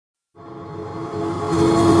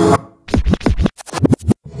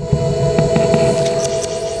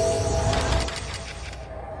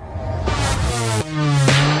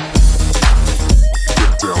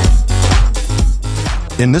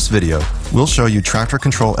In this video, we'll show you Traktor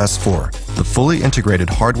Kontrol S4, the fully integrated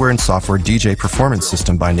hardware and software DJ performance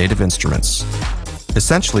system by Native Instruments.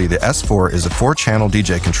 Essentially, the S4 is a 4-channel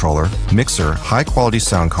DJ controller, mixer, high-quality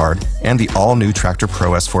sound card, and the all-new Traktor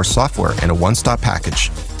Pro S4 software in a one-stop package.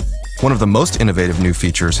 One of the most innovative new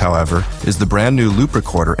features, however, is the brand new loop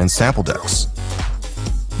recorder and sample decks.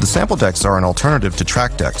 The sample decks are an alternative to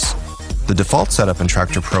track decks. The default setup in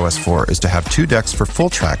Traktor Pro S4 is to have 2 decks for full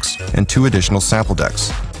tracks and 2 additional sample decks.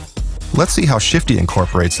 Let's see how Shifty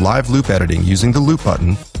incorporates live loop editing using the loop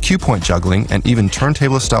button, cue point juggling, and even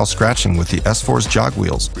turntable-style scratching with the S4's jog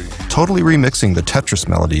wheels, totally remixing the Tetris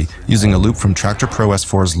melody using a loop from Traktor Pro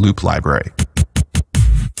S4's loop library.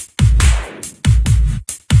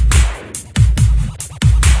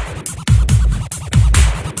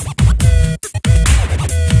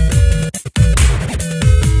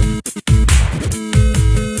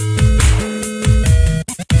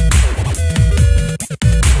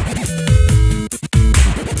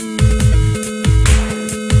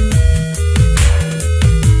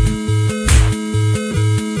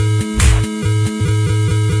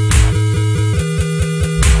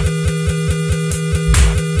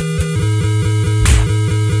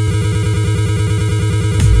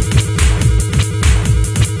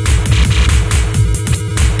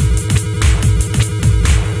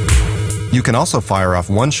 You can also fire off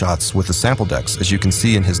one-shots with the sample decks, as you can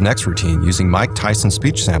see in his next routine using Mike Tyson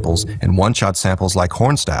speech samples and one-shot samples like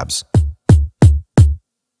horn stabs.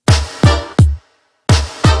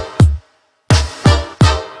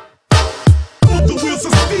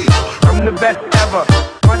 I'm the best ever.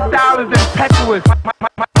 My style is impetuous.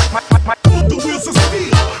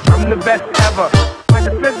 I'm the best ever. My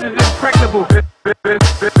defense is impregnable.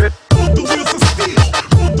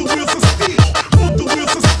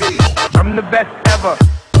 I'm the best ever.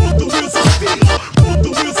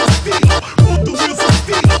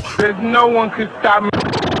 There's no one can stop me.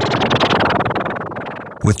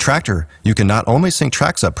 With Traktor, you can not only sync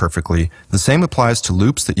tracks up perfectly, the same applies to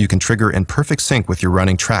loops that you can trigger in perfect sync with your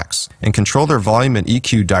running tracks, and control their volume and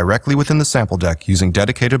EQ directly within the sample deck using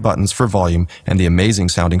dedicated buttons for volume and the amazing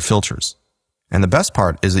sounding filters. And the best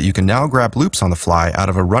part is that you can now grab loops on the fly out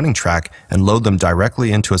of a running track and load them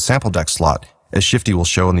directly into a sample deck slot, as Shifty will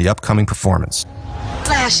show in the upcoming performance.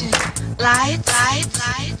 Flashing light, light,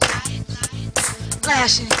 light, light, light.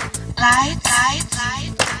 Flashing light, light,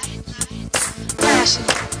 light, light, light. Flashing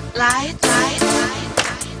light, light, light,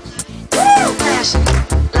 light. Flashing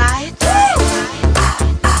light, light,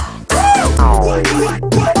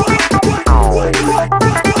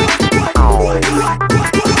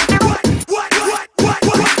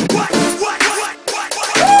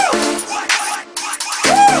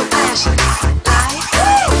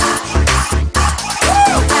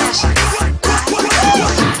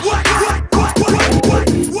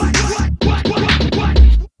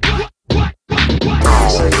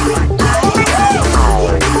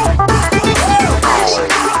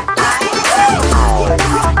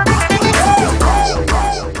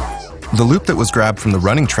 The loop that was grabbed from the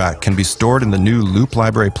running track can be stored in the new Loop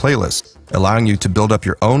Library playlist, allowing you to build up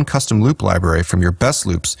your own custom loop library from your best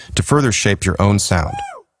loops to further shape your own sound.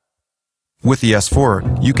 With the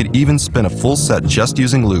S4, you could even spin a full set just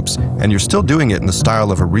using loops, and you're still doing it in the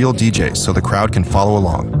style of a real DJ so the crowd can follow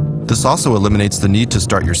along. This also eliminates the need to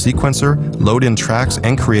start your sequencer, load in tracks,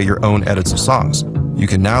 and create your own edits of songs. You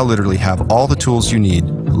can now literally have all the tools you need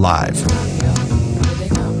live.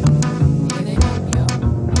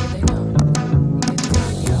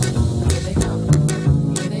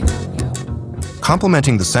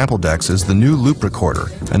 Complementing the sample decks is the new loop recorder,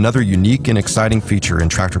 another unique and exciting feature in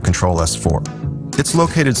Traktor Kontrol S4. It's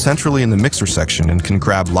located centrally in the mixer section and can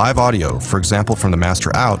grab live audio, for example from the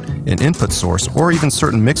master out, an input source, or even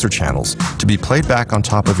certain mixer channels, to be played back on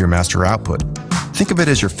top of your master output. Think of it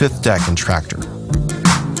as your 5th deck in Traktor.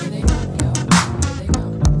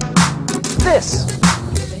 This.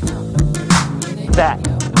 That.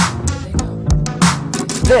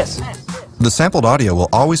 This. The sampled audio will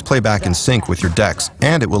always play back in sync with your decks,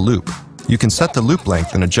 and it will loop. You can set the loop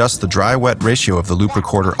length and adjust the dry-wet ratio of the loop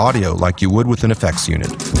recorder audio like you would with an effects unit.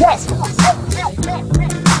 Yes.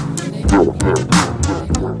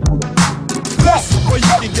 Or you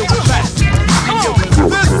can get with that. You can get with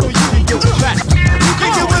this, or you can get with that. You can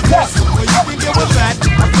get with this, or you can get with that.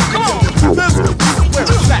 You can get with this, where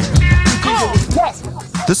it's at. You can get with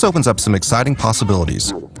this. This opens up some exciting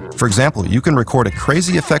possibilities. For example, you can record a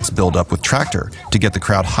crazy effects build-up with Traktor to get the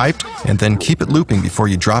crowd hyped and then keep it looping before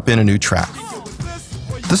you drop in a new track.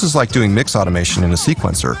 This is like doing mix automation in a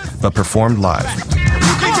sequencer, but performed live.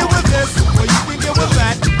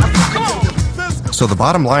 So the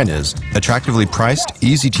bottom line is, attractively priced,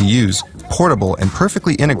 easy to use, portable, and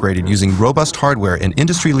perfectly integrated using robust hardware and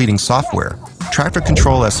industry-leading software, Tractor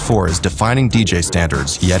Control S4 is defining DJ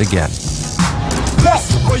standards yet again.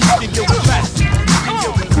 Or you can get with fast.